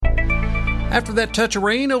After that touch of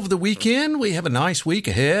rain over the weekend, we have a nice week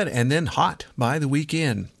ahead and then hot by the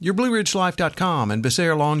weekend. Your BlueRidgeLife.com and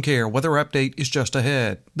Becerra Lawncare weather update is just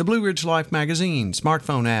ahead. The Blue Ridge Life magazine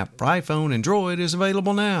smartphone app for iPhone and Droid is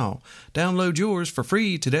available now. Download yours for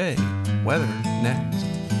free today. Weather next.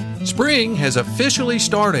 Spring has officially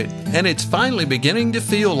started, and it's finally beginning to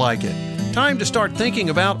feel like it. Time to start thinking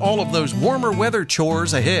about all of those warmer weather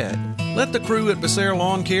chores ahead. Let the crew at Becerra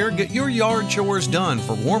Lawn Care get your yard chores done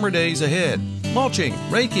for warmer days ahead. Mulching,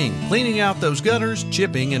 raking, cleaning out those gutters,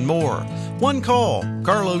 chipping, and more. One call.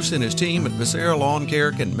 Carlos and his team at Becerra Lawn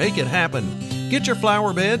Care can make it happen. Get your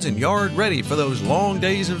flower beds and yard ready for those long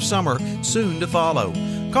days of summer soon to follow.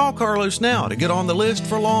 Call Carlos now to get on the list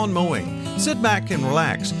for lawn mowing. Sit back and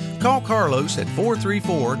relax. Call Carlos at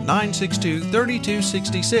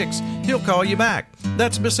 434-962-3266. He'll call you back.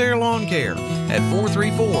 That's Becerra Lawn Care at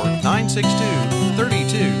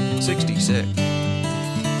 434-962-3266.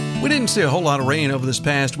 We didn't see a whole lot of rain over this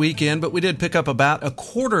past weekend, but we did pick up about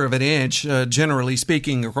 1/4 of an inch, generally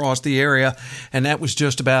speaking, across the area, and that was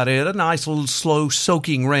just about it. A nice little slow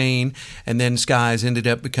soaking rain, and then skies ended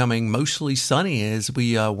up becoming mostly sunny as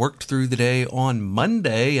we worked through the day on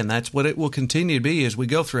Monday, and that's what it will continue to be as we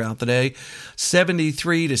go throughout the day.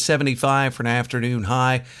 73 to 75 for an afternoon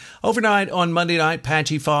high. Overnight on Monday night,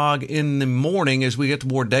 patchy fog in the morning as we get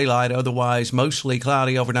toward daylight. Otherwise, mostly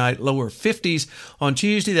cloudy overnight, lower 50s. On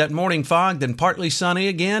Tuesday, that morning fog, then partly sunny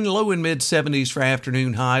again, low and mid-70s for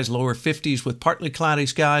afternoon highs, lower 50s with partly cloudy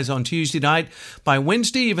skies on Tuesday night. By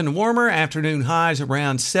Wednesday, even warmer, afternoon highs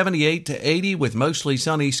around 78 to 80 with mostly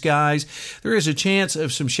sunny skies. There is a chance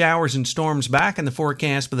of some showers and storms back in the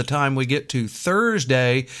forecast by the time we get to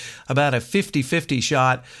Thursday, about a 50-50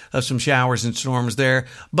 shot of some showers and storms there,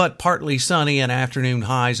 but partly sunny and afternoon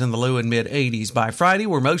highs in the low and mid-80s. By Friday,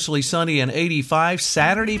 we're mostly sunny and 85.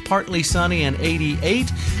 Saturday, partly sunny and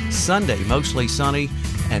 88. Sunday, mostly sunny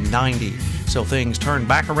and 90. So things turn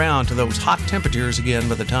back around to those hot temperatures again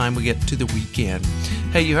by the time we get to the weekend.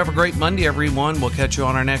 Hey, you have a great Monday, everyone. We'll catch you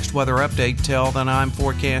on our next weather update. Till then, I'm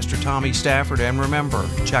forecaster Tommy Stafford, and remember,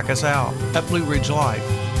 check us out at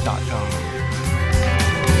BlueRidgeLife.com.